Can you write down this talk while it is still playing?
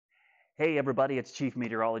Hey everybody, it's Chief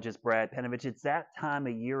Meteorologist Brad Panovich. It's that time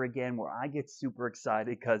of year again where I get super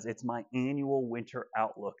excited because it's my annual winter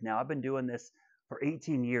outlook. Now, I've been doing this for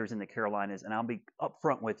 18 years in the Carolinas, and I'll be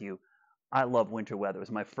upfront with you. I love winter weather. It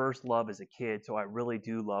was my first love as a kid, so I really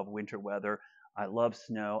do love winter weather. I love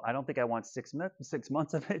snow. I don't think I want 6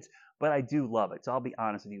 months of it, but I do love it. So I'll be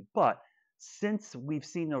honest with you. But since we've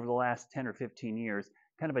seen over the last 10 or 15 years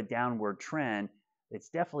kind of a downward trend, it's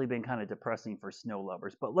definitely been kind of depressing for snow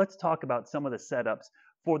lovers. But let's talk about some of the setups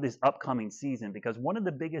for this upcoming season, because one of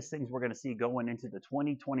the biggest things we're going to see going into the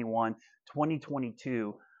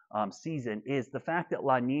 2021-2022 season is the fact that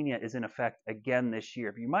La Nina is in effect again this year.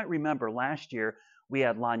 If you might remember, last year we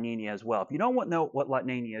had La Nina as well. If you don't know what La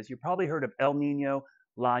Nina is, you've probably heard of El Nino,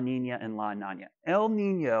 La Nina, and La Nina. El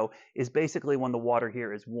Nino is basically when the water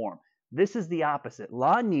here is warm. This is the opposite.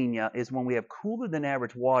 La Nina is when we have cooler than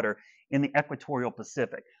average water in the equatorial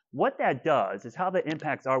Pacific. What that does is how that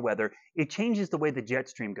impacts our weather. It changes the way the jet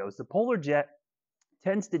stream goes. The polar jet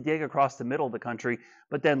tends to dig across the middle of the country,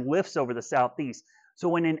 but then lifts over the southeast.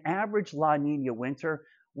 So in an average La Nina winter,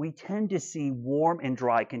 we tend to see warm and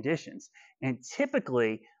dry conditions. And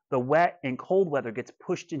typically, the wet and cold weather gets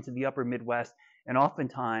pushed into the upper Midwest and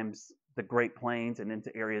oftentimes the Great Plains and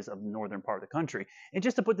into areas of the northern part of the country. And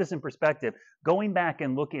just to put this in perspective, going back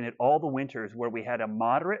and looking at all the winters where we had a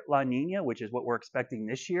moderate La Nina, which is what we're expecting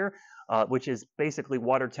this year, which is basically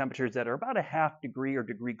water temperatures that are about a half degree or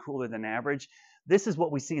degree cooler than average. This is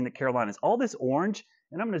what we see in the Carolinas. All this orange,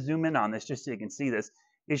 and I'm going to zoom in on this just so you can see this,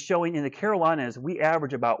 is showing in the Carolinas we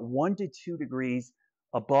average about 1 to 2 degrees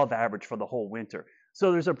above average for the whole winter.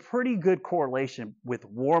 So there's a pretty good correlation with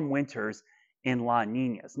warm winters in La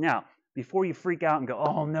Ninas. Now, before you freak out and go,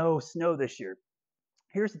 oh no, snow this year.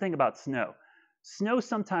 Here's the thing about snow. Snow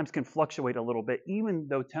sometimes can fluctuate a little bit even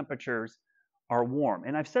though temperatures are warm.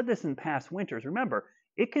 And I've said this in past winters. Remember,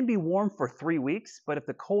 it can be warm for 3 weeks, but if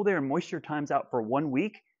the cold air and moisture times out for 1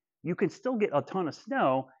 week, you can still get a ton of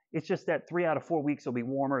snow. It's just that 3 out of 4 weeks will be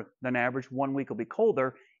warmer than average, 1 week will be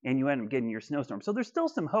colder, and you end up getting your snowstorm. So there's still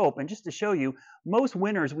some hope. And just to show you, most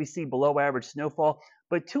winters we see below average snowfall,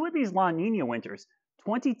 but two of these La Nina winters,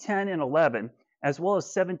 2010 and 11, as well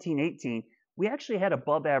as 17, 18, we actually had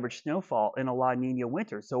above average snowfall in a La Nina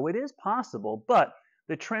winter. So it is possible, but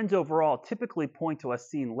the trends overall typically point to us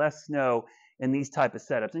seeing less snow in these type of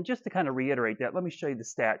setups. And just to kind of reiterate that, let me show you the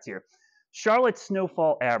stats here. Charlotte's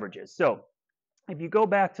snowfall averages. So if you go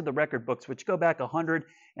back to the record books, which go back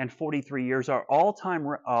 143 years, our all-time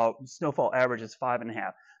snowfall average is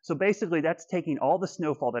 5.5. So basically, that's taking all the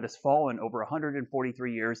snowfall that has fallen over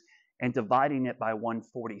 143 years and dividing it by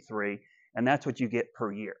 143, and that's what you get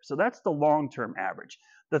per year. So that's the long-term average.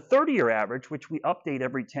 The 30-year average, which we update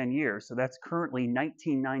every 10 years, so that's currently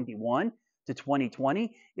 1991 to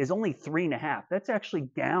 2020, is only 3.5. That's actually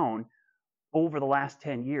down over the last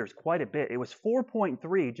 10 years quite a bit. It was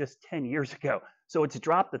 4.3 just 10 years ago. So it's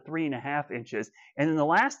dropped to 3.5 inches. And in the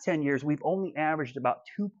last 10 years, we've only averaged about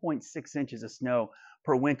 2.6 inches of snow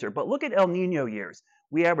per winter. But look at El Nino years.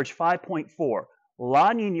 We averaged 5.4.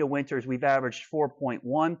 La Nina winters, we've averaged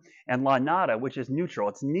 4.1. And La Nada, which is neutral,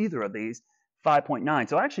 it's neither of these, 5.9.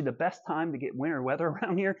 So actually the best time to get winter weather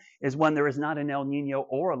around here is when there is not an El Nino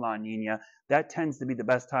or a La Nina. That tends to be the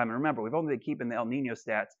best time. And remember, we've only been keeping the El Nino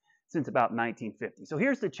stats since about 1950. So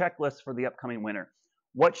here's the checklist for the upcoming winter.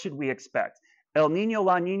 What should we expect? El Nino,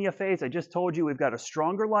 La Nina phase, I just told you we've got a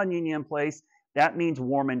stronger La Nina in place. That means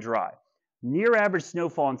warm and dry. Near average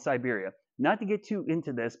snowfall in Siberia. Not to get too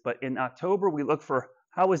into this, but in October we look for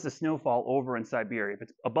how is the snowfall over in Siberia. If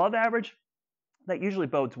it's above average, that usually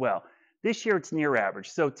bodes well. This year it's near average,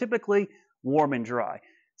 so typically warm and dry.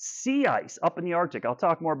 Sea ice up in the Arctic, I'll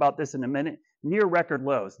talk more about this in a minute, near record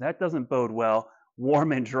lows. That doesn't bode well.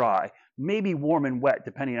 Warm and dry, maybe warm and wet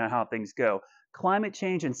depending on how things go. Climate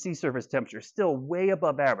change and sea surface temperature still way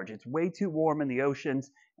above average. It's way too warm in the oceans,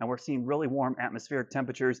 and we're seeing really warm atmospheric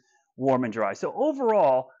temperatures, warm and dry. So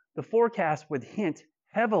overall, the forecast would hint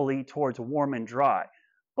heavily towards warm and dry,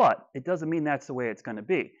 but it doesn't mean that's the way it's going to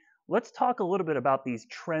be. Let's talk a little bit about these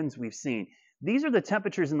trends we've seen. These are the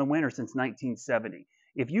temperatures in the winter since 1970.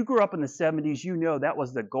 If you grew up in the 70s, you know that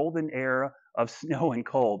was the golden era of snow and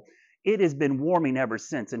cold. It has been warming ever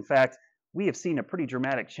since. In fact, we have seen a pretty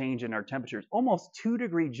dramatic change in our temperatures, almost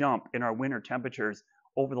 2-degree jump in our winter temperatures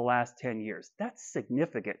over the last 10 years. That's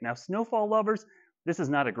significant. Now, snowfall lovers, this is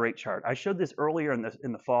not a great chart. I showed this earlier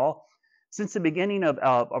in the fall. Since the beginning of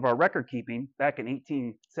our record keeping back in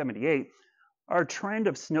 1878, our trend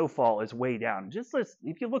of snowfall is way down.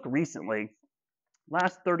 If you look recently,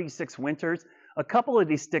 last 36 winters, a couple of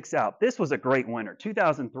these sticks out. This was a great winter,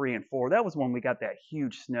 2003 and 4. That was when we got that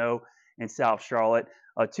huge snow in South Charlotte.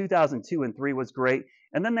 2002 and 3 was great.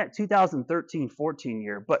 And then that 2013-14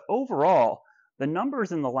 year. But overall, the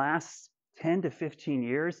numbers in the last 10 to 15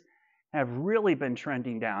 years have really been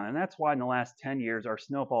trending down. And that's why in the last 10 years, our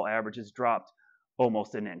snowfall average has dropped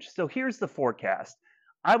almost an inch. So here's the forecast.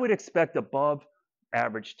 I would expect above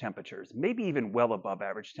average temperatures, maybe even well above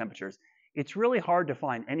average temperatures. It's really hard to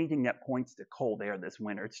find anything that points to cold air this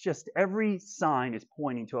winter. It's just every sign is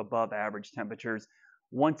pointing to above average temperatures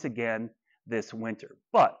once again this winter.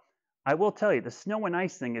 But I will tell you, the snow and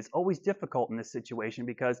ice thing is always difficult in this situation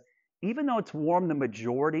because even though it's warm the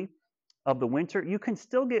majority of the winter, you can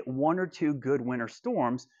still get one or two good winter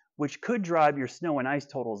storms, which could drive your snow and ice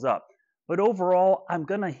totals up. But overall, I'm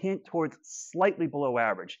going to hint towards slightly below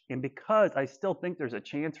average. And because I still think there's a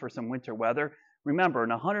chance for some winter weather, remember, in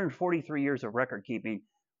 143 years of record keeping,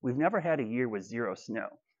 we've never had a year with zero snow.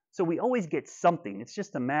 So we always get something. It's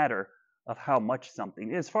just a matter of how much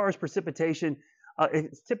something. As far as precipitation,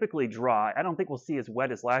 it's typically dry. I don't think we'll see as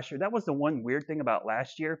wet as last year. That was the one weird thing about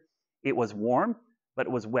last year. It was warm, but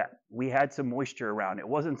it was wet. We had some moisture around. It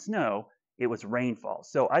wasn't snow. It was rainfall.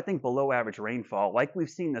 So I think below average rainfall, like we've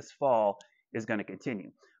seen this fall, is going to continue.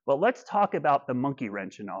 But let's talk about the monkey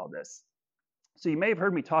wrench in all this. So you may have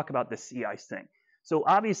heard me talk about the sea ice thing. So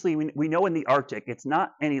obviously we know in the Arctic, it's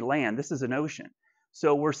not any land. This is an ocean.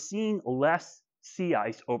 So we're seeing less sea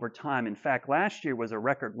ice over time. In fact, last year was a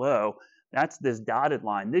record low. That's this dotted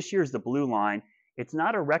line. This year's the blue line. It's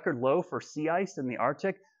not a record low for sea ice in the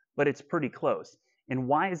Arctic, but it's pretty close. And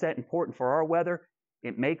why is that important for our weather?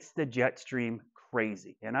 It makes the jet stream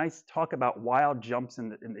crazy. And I talk about wild jumps in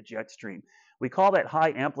the jet stream. We call that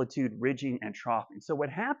high amplitude ridging and troughing. So what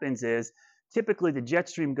happens is typically the jet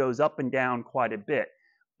stream goes up and down quite a bit.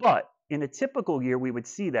 But in a typical year, we would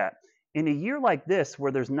see that. In a year like this,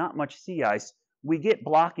 where there's not much sea ice, we get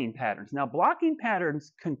blocking patterns. Now, blocking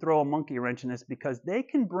patterns can throw a monkey wrench in this because they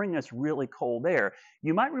can bring us really cold air.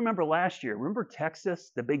 You might remember last year, remember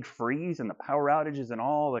Texas, the big freeze and the power outages and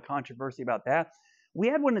all the controversy about that? We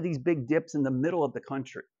had one of these big dips in the middle of the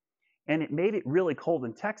country, and it made it really cold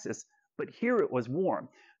in Texas, but here it was warm.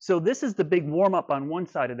 So this is the big warm up on one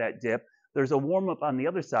side of that dip. There's a warm up on the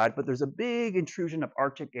other side, but there's a big intrusion of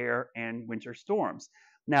Arctic air and winter storms.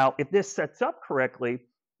 Now, if this sets up correctly,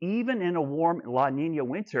 even in a warm La Nina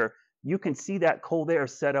winter, you can see that cold air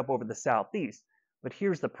set up over the southeast. But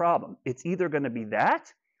here's the problem. It's either going to be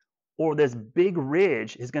that or this big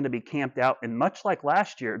ridge is going to be camped out. And much like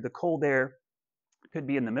last year, the cold air could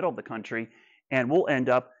be in the middle of the country and we'll end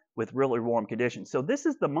up with really warm conditions. So this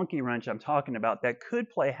is the monkey wrench I'm talking about that could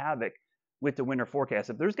play havoc with the winter forecast.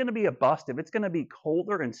 If there's going to be a bust, if it's going to be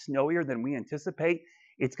colder and snowier than we anticipate,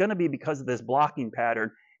 it's going to be because of this blocking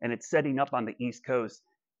pattern and it's setting up on the East Coast,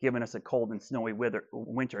 giving us a cold and snowy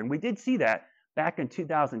winter. And we did see that back in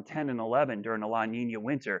 2010 and 11 during a La Nina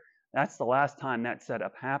winter. That's the last time that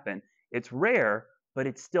setup happened. It's rare, but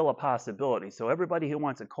it's still a possibility. So everybody who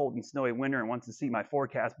wants a cold and snowy winter and wants to see my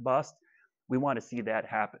forecast bust, we want to see that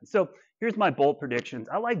happen. So here's my bold predictions.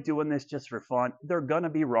 I like doing this just for fun. They're going to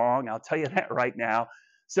be wrong. I'll tell you that right now.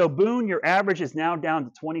 So Boone, your average is now down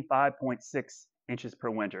to 25.6 inches per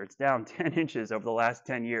winter. It's down 10 inches over the last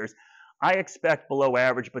 10 years. I expect below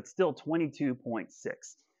average, but still 22.6.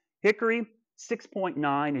 Hickory,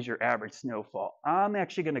 6.9 is your average snowfall. I'm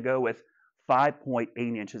actually going to go with 5.8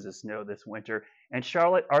 inches of snow this winter. And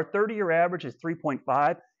Charlotte, our 30-year average is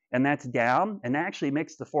 3.5, and that's down. And that actually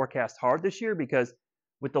makes the forecast hard this year because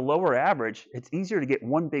with the lower average, it's easier to get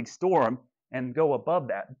one big storm and go above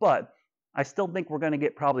that. But I still think we're going to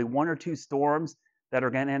get probably one or two storms that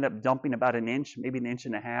are going to end up dumping about an inch, maybe an inch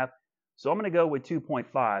and a half. So I'm going to go with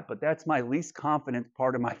 2.5, but that's my least confident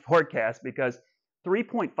part of my forecast because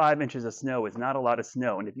 3.5 inches of snow is not a lot of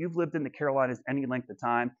snow. And if you've lived in the Carolinas any length of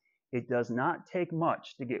time, it does not take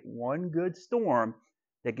much to get one good storm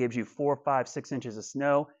that gives you 4, 5, 6 inches of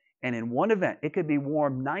snow. And in one event, it could be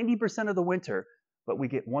warm 90% of the winter, but we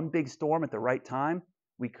get one big storm at the right time,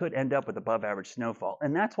 we could end up with above average snowfall.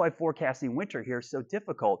 And that's why forecasting winter here is so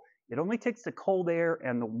difficult. It only takes the cold air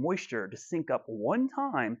and the moisture to sync up one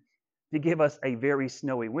time to give us a very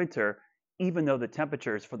snowy winter, even though the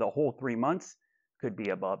temperatures for the whole 3 months could be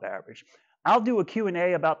above average. I'll do a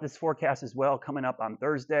Q&A about this forecast as well coming up on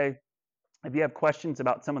Thursday. If you have questions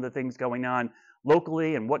about some of the things going on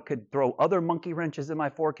locally and what could throw other monkey wrenches in my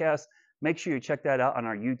forecast, make sure you check that out on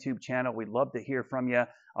our YouTube channel. We'd love to hear from you.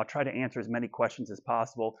 I'll try to answer as many questions as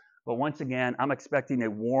possible. But once again, I'm expecting a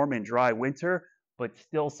warm and dry winter, but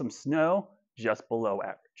still some snow just below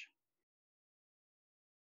average.